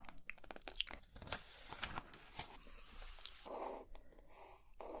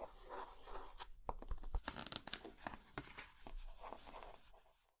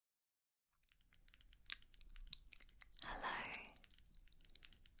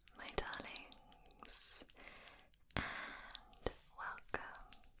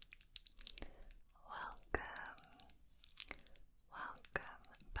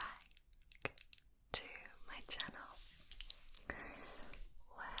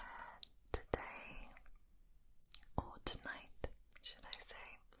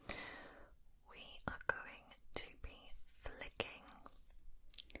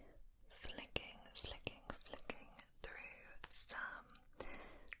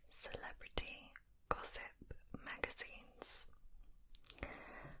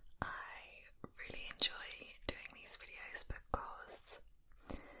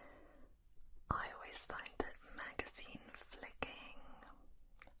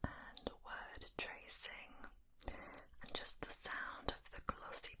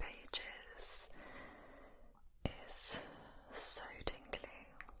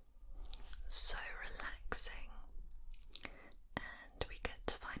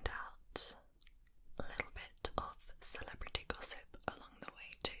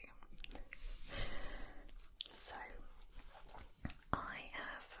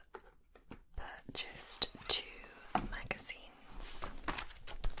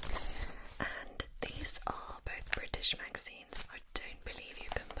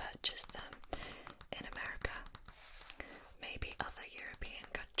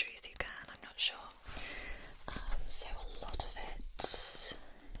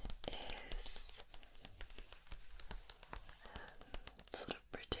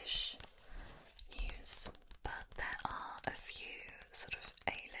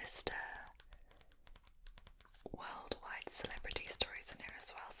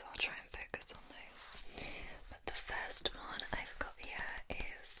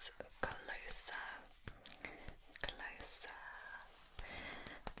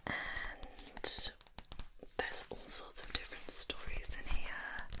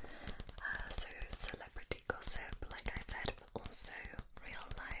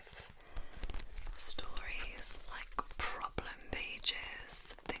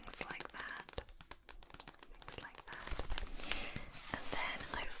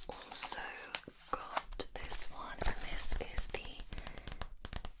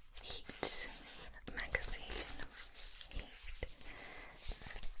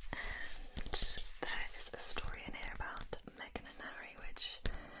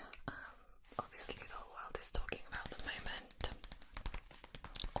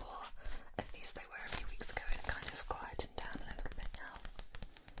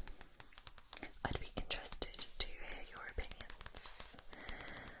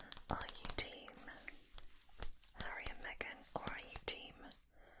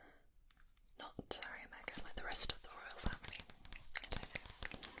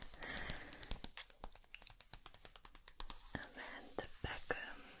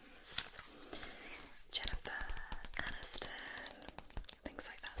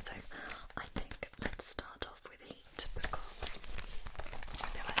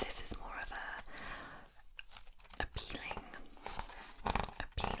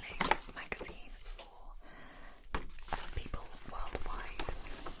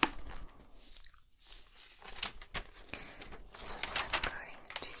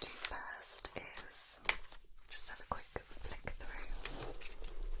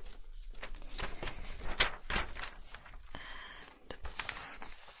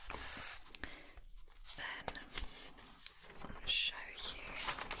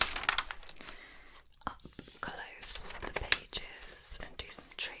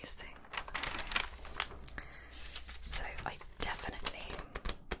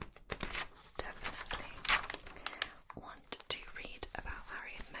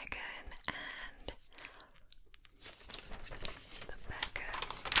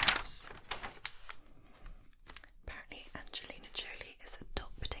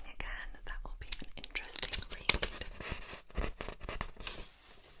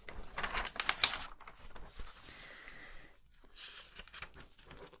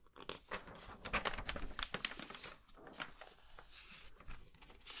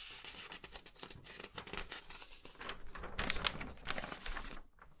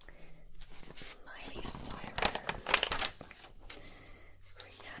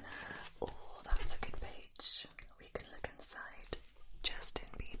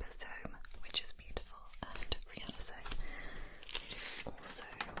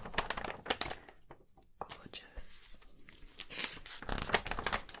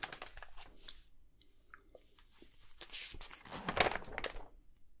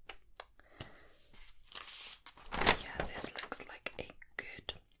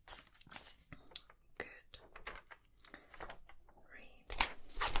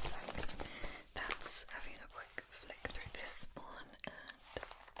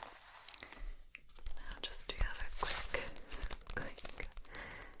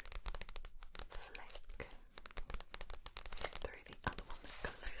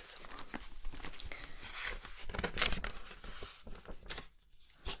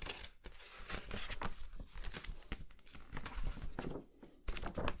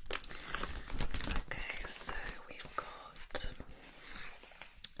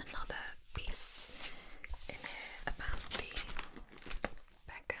another piece in here about the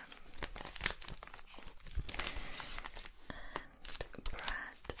Beckhams and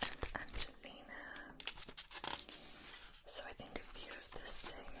Brad and Angelina. So I think a few of the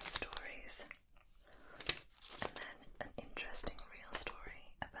same stories, and then an interesting real story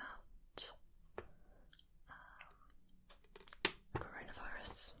about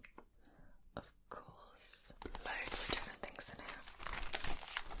coronavirus. Of course, loads of different things in here.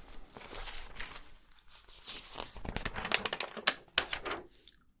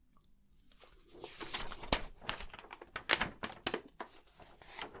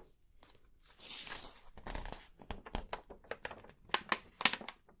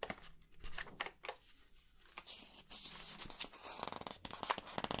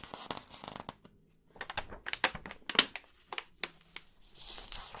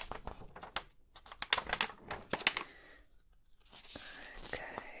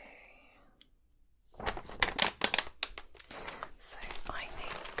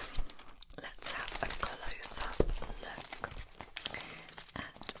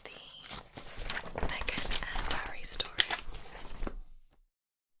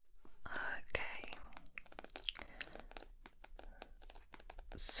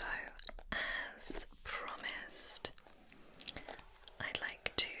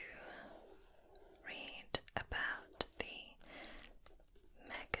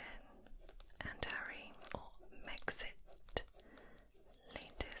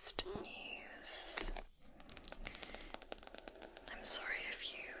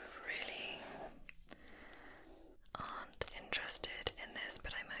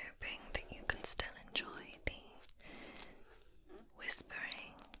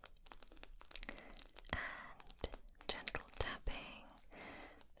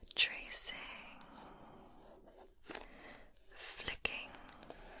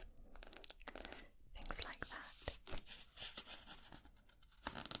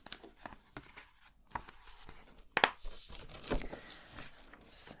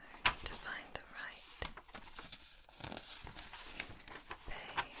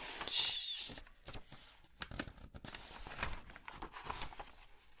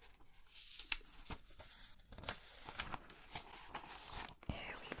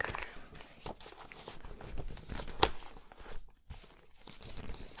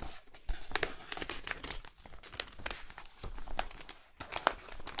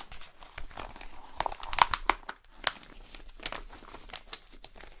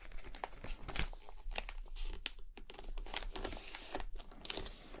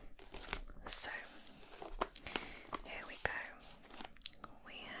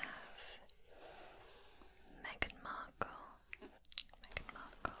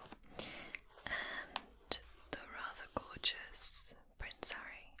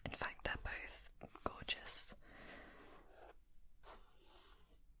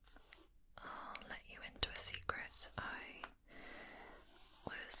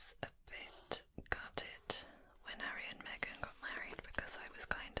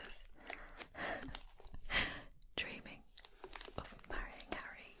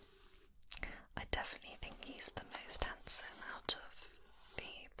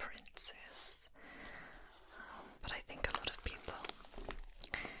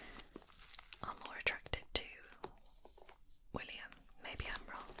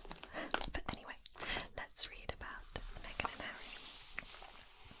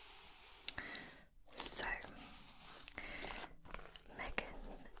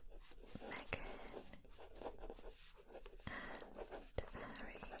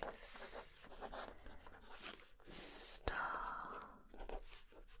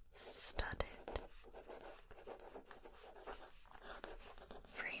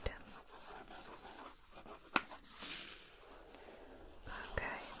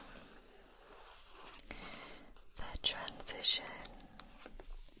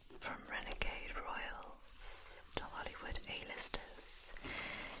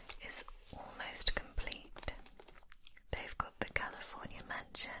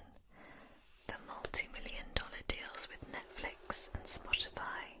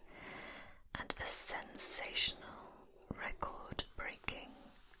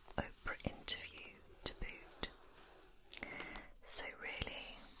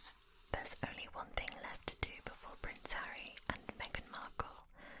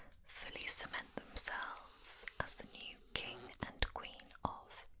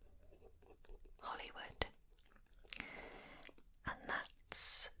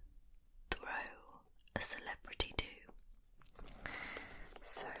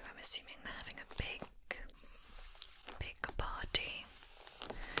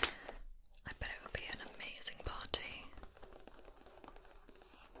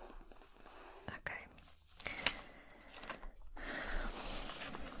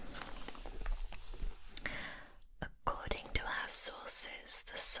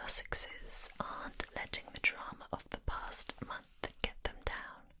 Sussexes aren't letting the drama of the past month get them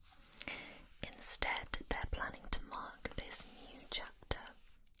down. Instead, they're planning to mark this new chapter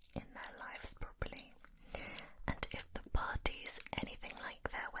in their lives properly. And if the party's anything like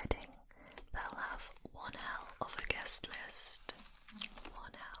their wedding, they'll have one hell of a guest list.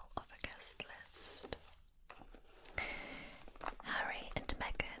 One hell of a guest list. Harry and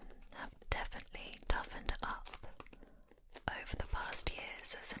Meghan have definitely toughened up over the past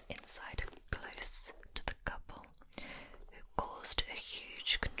years as an insider close to the couple, who caused a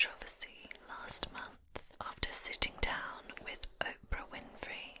huge controversy last month after sitting down with Oprah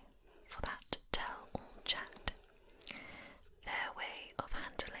Winfrey for that tell-all chat. Their way of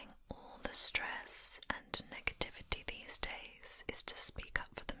handling all the stress and negativity these days is to speak up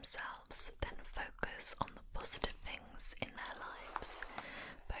for themselves, then focus on the positive things in their lives,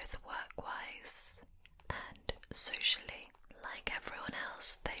 both work-wise and socially. Like everyone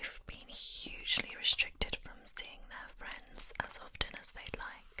else, they've been hugely restricted from seeing their friends as often as they'd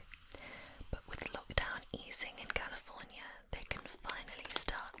like. But with lockdown easing in California, they can finally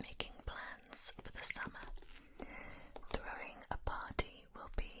start making plans for the summer. Throwing a party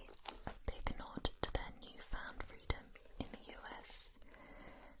will be a big nod to their newfound freedom in the US.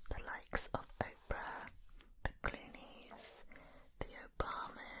 The likes of Oprah, the Clooneys, the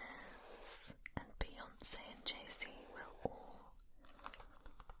Obamas, and Beyonce and Jay-Z will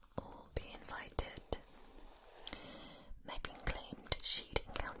all be invited. Meghan claimed she'd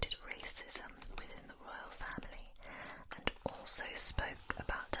encountered racism within the royal family and also spoke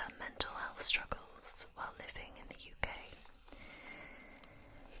about her mental health struggles while living in the UK.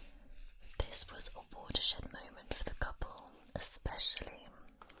 This was a watershed moment for the couple, especially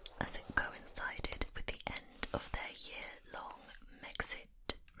as it coincided with the end of their year-long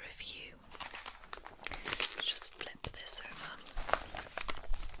Megxit review. Let's just flip this over.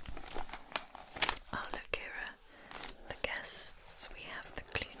 Oh, look here are the guests. We have the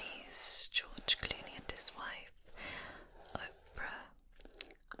Clooneys, George Clooney and his wife, Oprah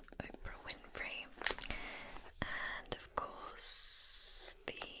Winfrey, and of course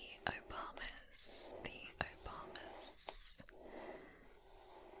the Obamas.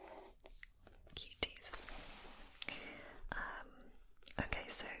 Cuties. Okay,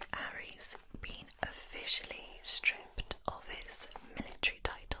 so Harry's been officially stripped of his military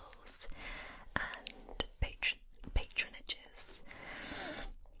titles and patronages,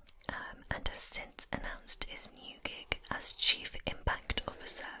 and has since announced his new gig as Chief Impact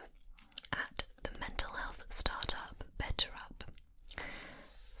Officer at the mental health startup BetterUp.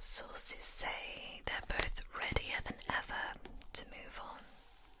 Sources say they're both readier than ever to move on,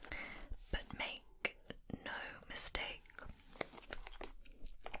 but make no mistake,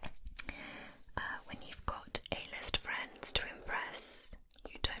 when you've got A-list friends to impress,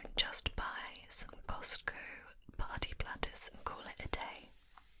 you don't just buy some Costco party platters and call it a day.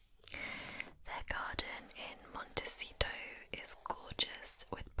 Their garden in Montecito is gorgeous,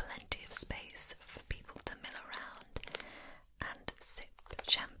 with plenty of space for people to mill around and sip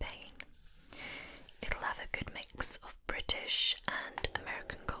champagne. It'll have a good mix of British and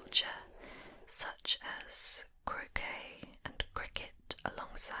American culture, such as croquet and cricket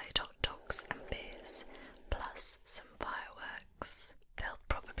alongside hot dogs and beers, plus some fireworks. They'll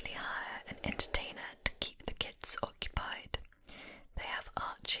probably hire an entertainer to keep the kids occupied. They have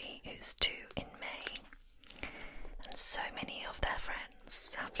Archie, who's 2 in May, and so many of their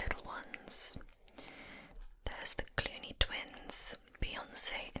friends have little ones. There's the Clooney twins,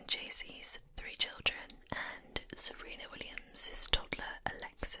 Beyonce and Jay-Z's 3 children, and Serena Williams' toddler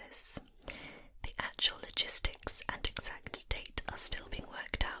Alexis. The actual logistics and exact date are still being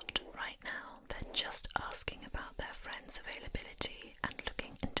worked out right now. They're just asking about their friends' availability and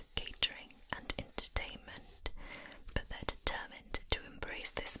looking into catering and entertainment, but they're determined to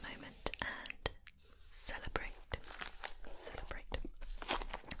embrace this moment and celebrate.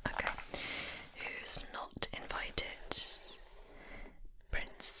 Okay, who's not invited?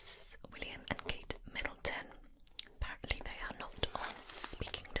 Prince William and Kate Middleton. Apparently they are not on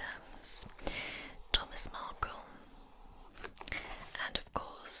speaking terms. Thomas Markle, and of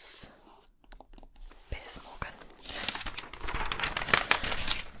course Piers Morgan.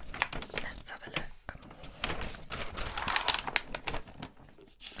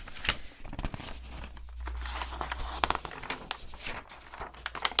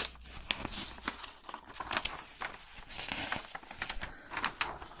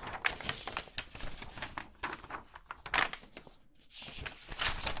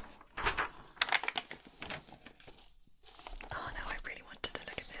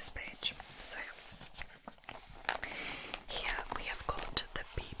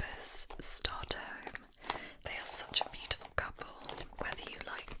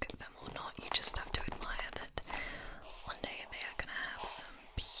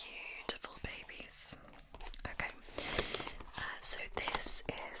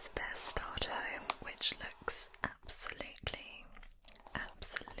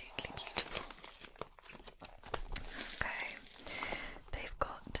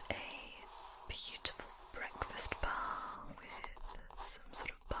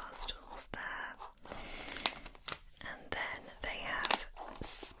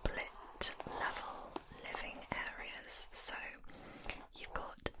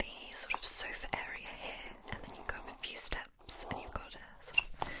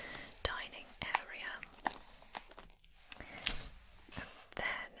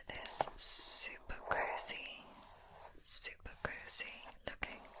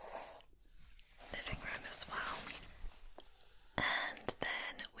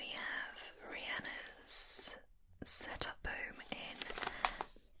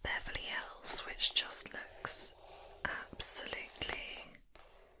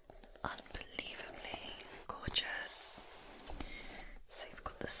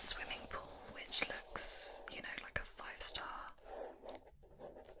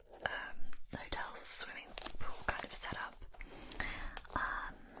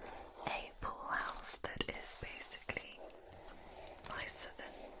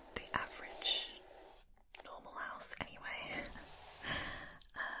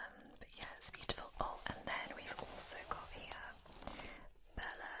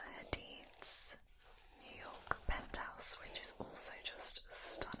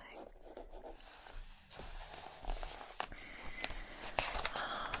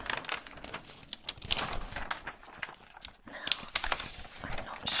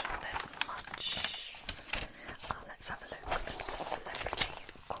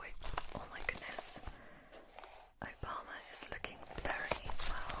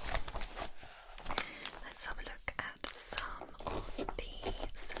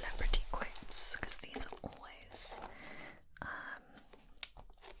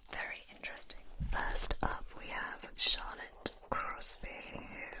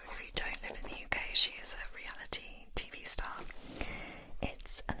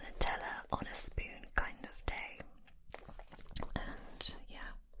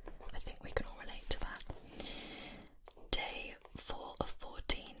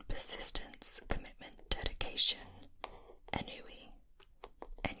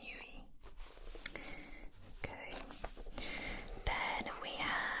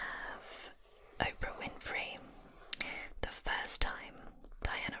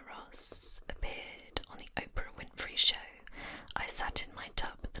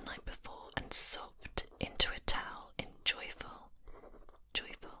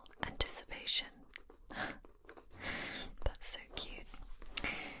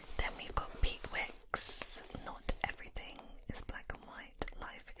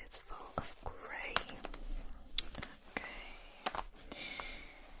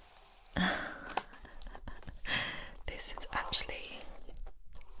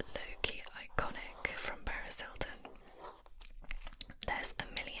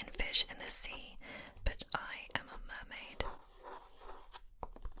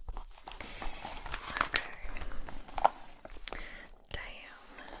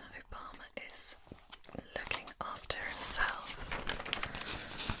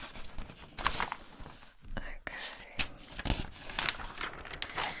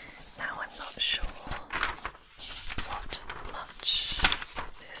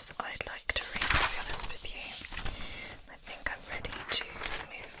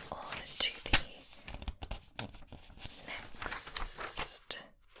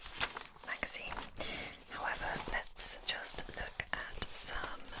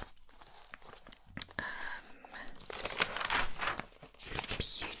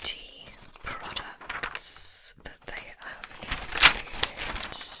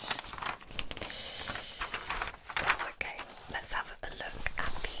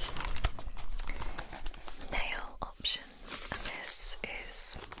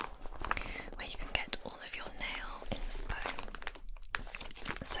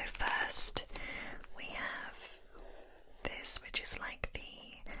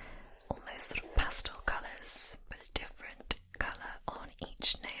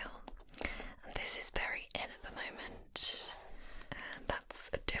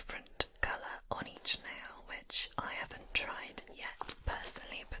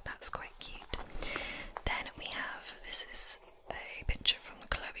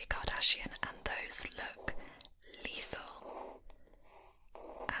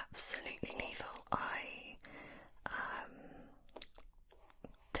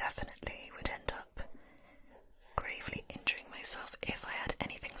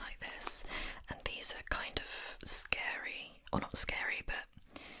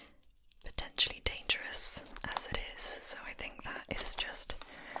 potentially dangerous as it is, so I think that is just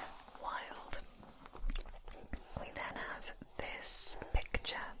wild. We then have this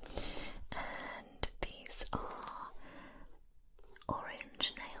picture, and these are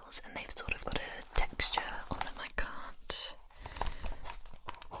orange nails, and they've sort of got a texture on them. I can't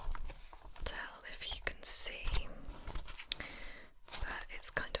tell if you can see, but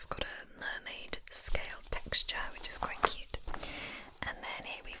it's kind of got a mermaid scale texture, which is quite cute. And then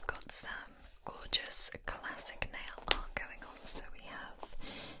here we've got some gorgeous classic nail art going on. So we have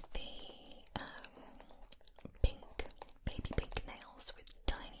the pink, baby pink nails with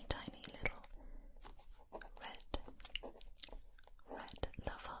tiny, tiny little red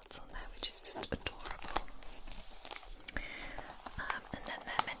love hearts on there, which is just adorable. And then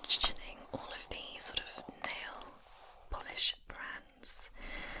they're mentioning all of the sort of nail polish brands.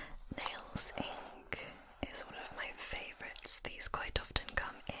 Nails Inc. is one of my favourites. These quite often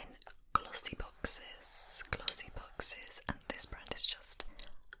come in glossy boxes, and this brand is just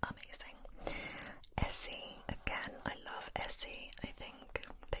amazing. Essie, again, I love Essie. I think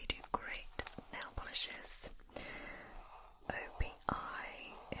they do great nail polishes.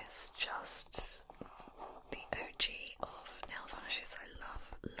 OPI is just the OG of nail polishes. I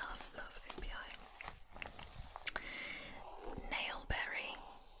love OPI. Nailberry,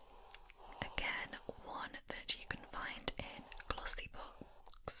 again, one that you can find in glossy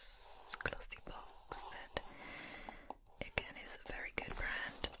box that again is a very good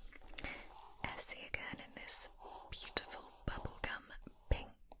brand. Essie again in this beautiful bubblegum pink.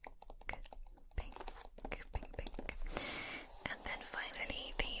 And then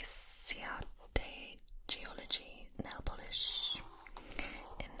finally the Ciate Geology nail polish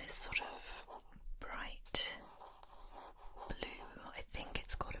in this sort of bright blue. I think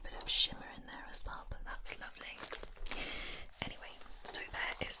it's got a bit of shimmer in there as well, but that's lovely. Anyway, so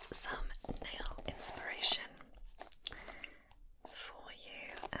there is some nail inspiration for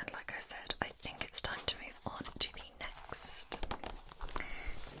you, and like I said, I think it's time to move on to the next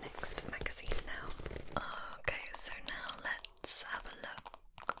magazine now. Okay, so now let's have a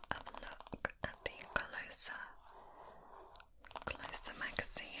look at the Closer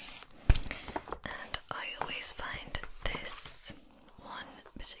magazine. And I always find this one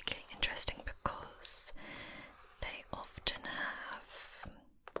particularly interesting because they often have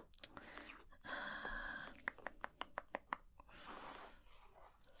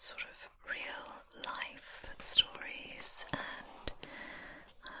sort of real life stories and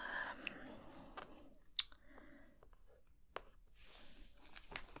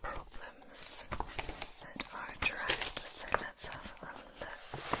problems that are addressed. So let's have a look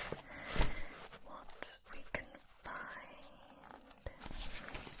what we can find.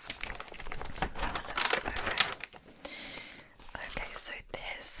 Let's have a look. Okay, so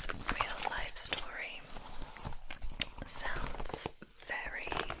this real life story sounds very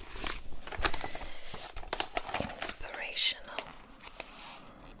inspirational.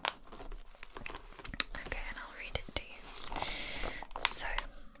 Okay, and I'll read it to you. So,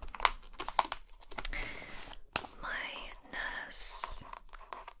 my nurse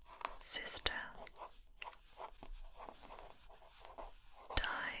sister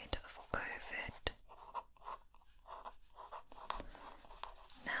died of COVID.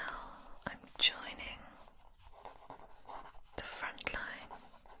 Now I'm joining the front line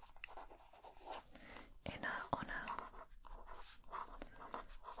in her honour,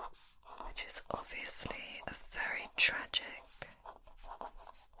 which is obviously a very tragic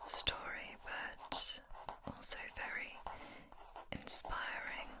story, but also very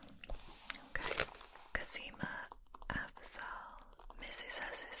inspiring. Okay. Kasima Afzal misses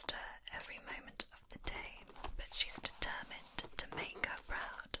her sister every moment of the day, but she's determined to make her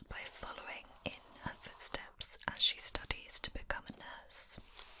proud by following in her footsteps as she studies to become a nurse.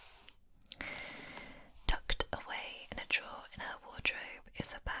 Tucked away in a drawer in her wardrobe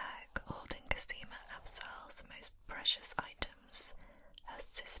is a bag holding Kasima Afzal's most precious items, her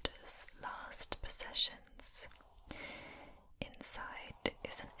sister's last possessions. Inside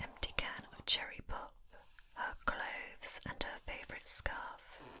is an empty can of cherry pop, her clothes and her favourite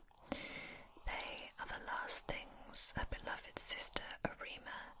scarf. They are the last things her beloved sister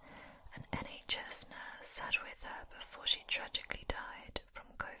Arima, an NHS nurse, had with her before she tragically died from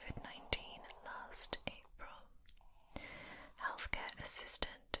COVID-19 last April. Healthcare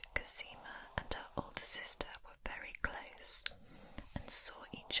assistant Kasima and her older sister were very close and saw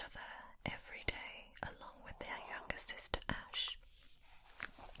each other every day along with their younger sister Ash.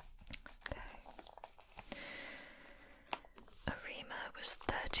 Okay. Arima was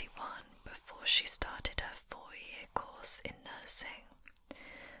 31 before she started her 4-year course in nursing,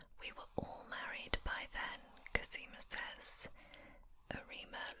 We were all married by then, Kazima says.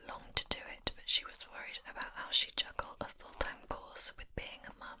 Arima longed to do it, but she was worried about how she'd juggle a full-time course with being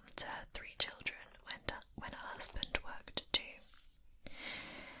a mum to her 3 children when her husband worked too.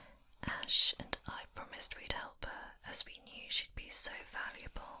 Ash and I promised we'd help her, as we knew she'd be so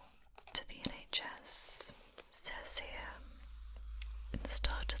valuable to the NHS, says here. In the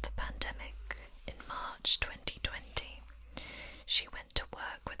start of the pandemic, in March 2020, she went to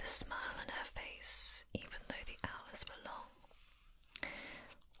work with a smile on her face, even though the hours were long.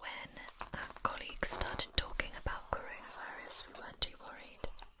 When our colleagues started talking about coronavirus, we weren't too worried,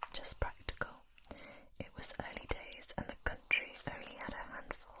 just practical. It was early days and the country only had a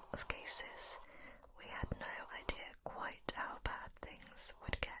handful of cases. We had no idea quite how bad things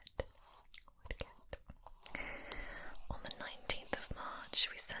would get. On the 19th of March,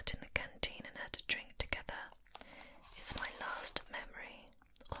 we sat in the canteen and had a drink together. It's my last memory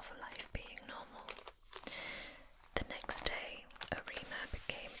of life being normal. The next day, Arima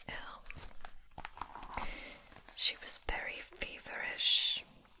became ill. She was very feverish,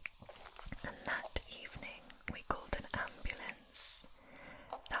 and that evening we called an ambulance.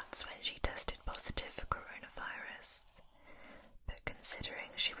 That's when she tested positive for coronavirus. But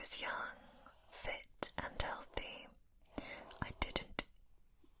considering she was young, fit and healthy, I didn't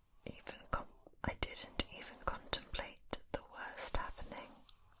even contemplate the worst happening.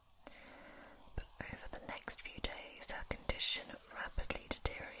 But over the next few days, her condition rapidly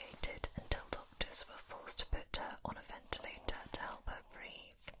deteriorated until doctors were forced to put her on a ventilator to help her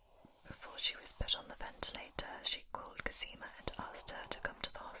breathe. Before she was put on the ventilator, she called Kazima and asked her to come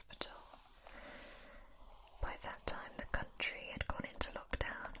to the hospital. By that time, the country had gone into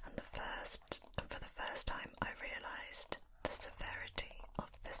lockdown, and for the first time, I realised the severity of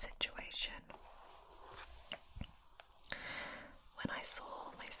the situation. When I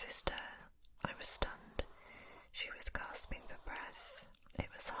saw my sister, I was stunned. She was gasping for breath. It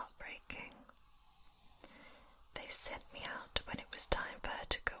was heartbreaking. They sent me out when it was time for her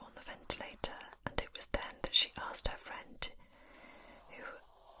to go on the ventilator, and it was then that she asked her friend, who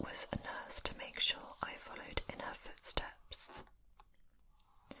was a nurse, to make sure I followed in her footsteps.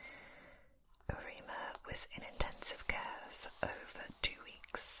 Arima was in intensive care for over 2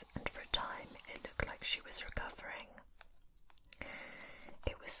 weeks, and for a time it looked like she was recovering.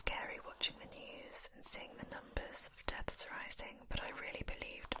 It was scary watching the news and seeing the numbers of deaths rising, but I really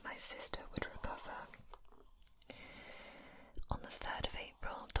believed my sister would recover. On the 3rd of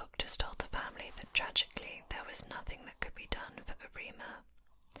April, doctors told the family that tragically there was nothing that could be done for Arima.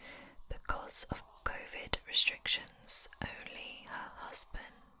 Because of COVID restrictions, only her husband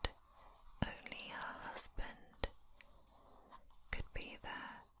could be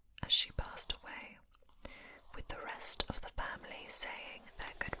there as she passed away, with the rest of the family saying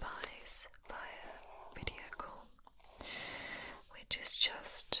their goodbyes via video call, which is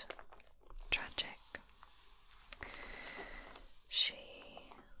just tragic. She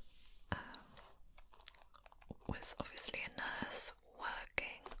was obviously a nurse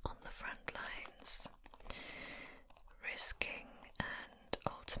working on the front lines, risking and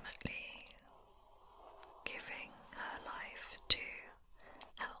ultimately giving her life to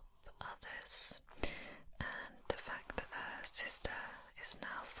help others, and the fact that her sister is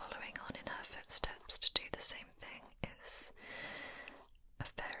now following on in her footsteps to do the same thing is a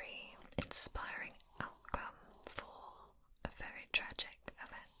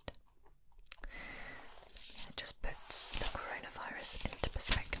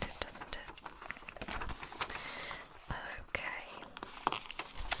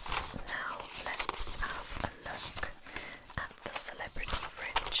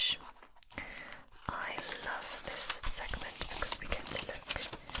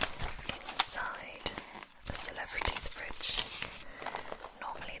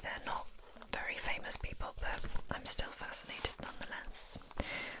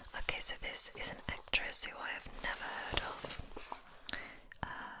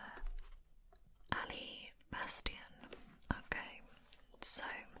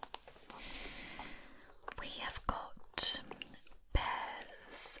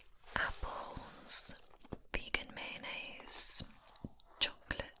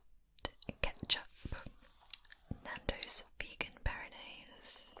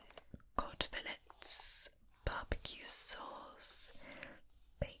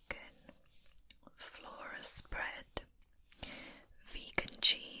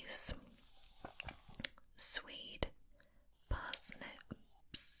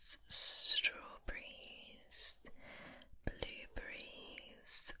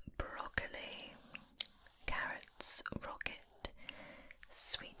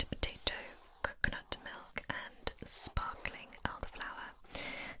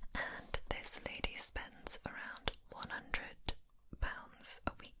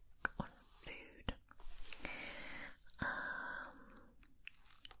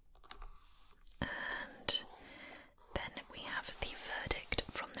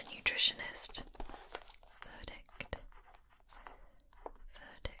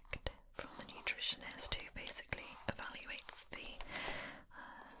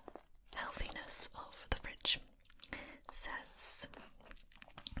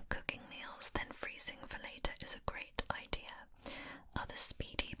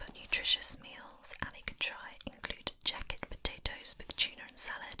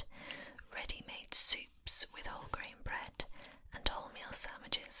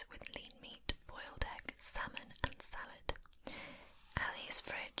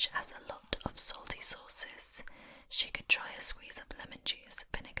a squeeze of lemon juice,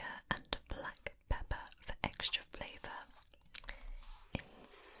 vinegar and black pepper for extra flavour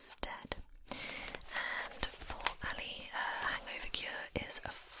instead. And for Ali, her hangover cure is a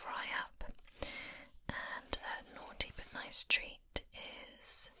fry up, and a naughty but nice treat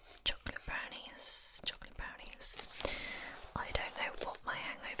is chocolate brownies. I don't know what my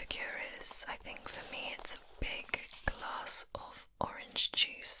hangover cure is. I think for me it's a big glass of orange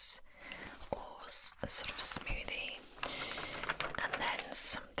juice or a sort of smoothie, and then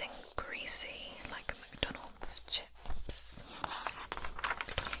something greasy like McDonald's chips.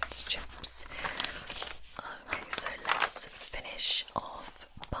 Okay, so let's finish off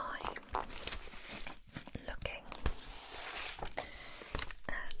by looking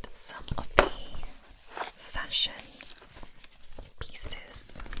at some of the fashion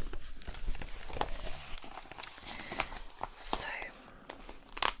pieces. So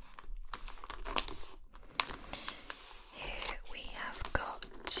here we have got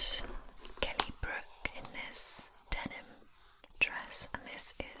Kelly Brook in this denim dress, and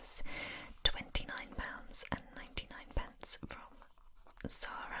this is £29.99 from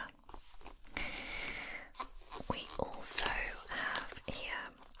Zara. We also have here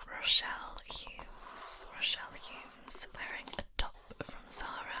Rochelle Humes wearing a top from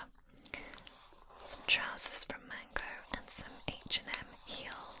Zara, some trousers from Mango and some H&M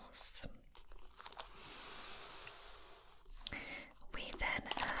heels. We then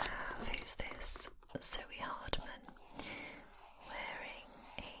have, who's this? Zoe Hardman wearing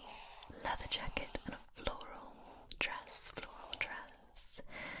a leather jacket and a floral dress.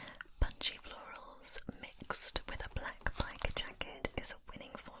 Punchy florals mixed with a black biker jacket is a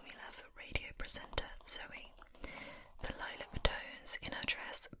winning formula for radio presenter Zoe. The lilac tones in her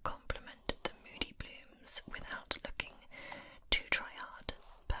dress complement the moody blooms without looking too try-hard.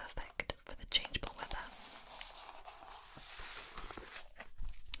 Perfect for the changeable weather.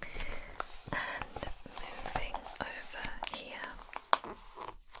 And moving over here,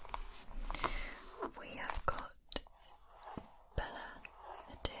 we have got Bella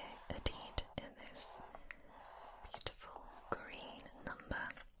Hadid in this beautiful green number.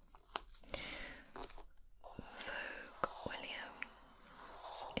 Vogue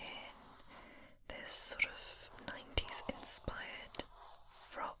Williams in this sort of 90s inspired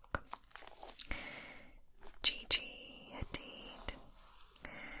frock. Gigi Hadid,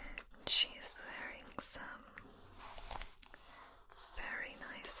 she is wearing some very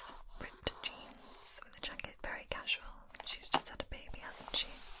nice ripped jeans with a jacket, very casual. She's just had a baby, hasn't she?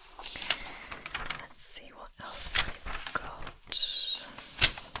 Let's see what else we've got.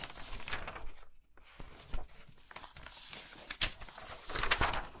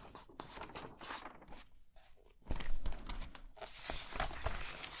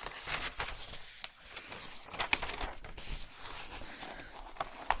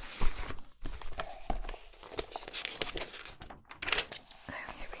 Oh,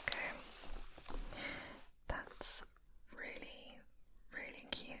 here we go. That's really, really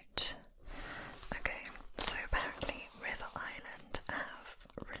cute. Okay, so apparently River Island have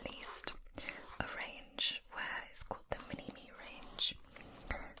released a range where it's called the Mini-Me range,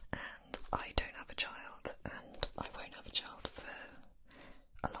 and I don't have a child, and I won't have a child for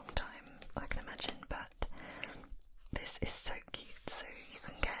a long time, I can imagine, but this is so cute. So you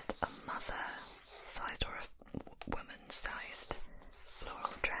can get a mother-sized or a woman-sized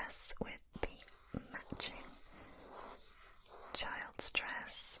floral dress with the matching child's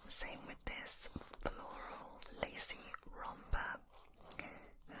dress. Same with this floral lacy romper.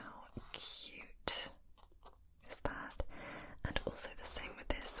 How cute is that? And also the same with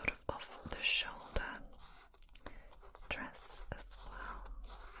this sort of off-the-shoulder dress as well.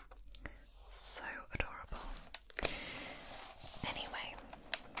 So adorable. Anyway,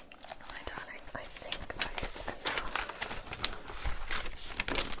 my darling, I think that is enough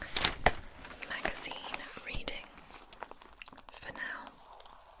magazine reading for now.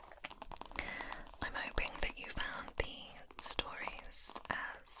 I'm hoping that you found the stories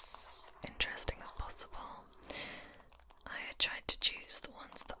as interesting as possible. I tried to choose the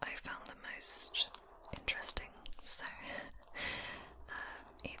ones that I found the most interesting, so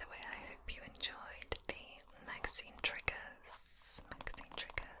either way, I hope you enjoyed the magazine triggers.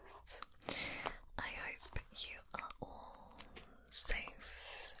 I hope you are all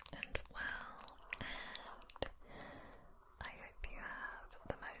safe and well, and I hope you have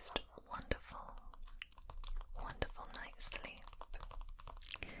the most wonderful night's sleep.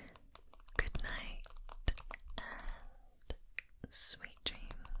 Good night and sweet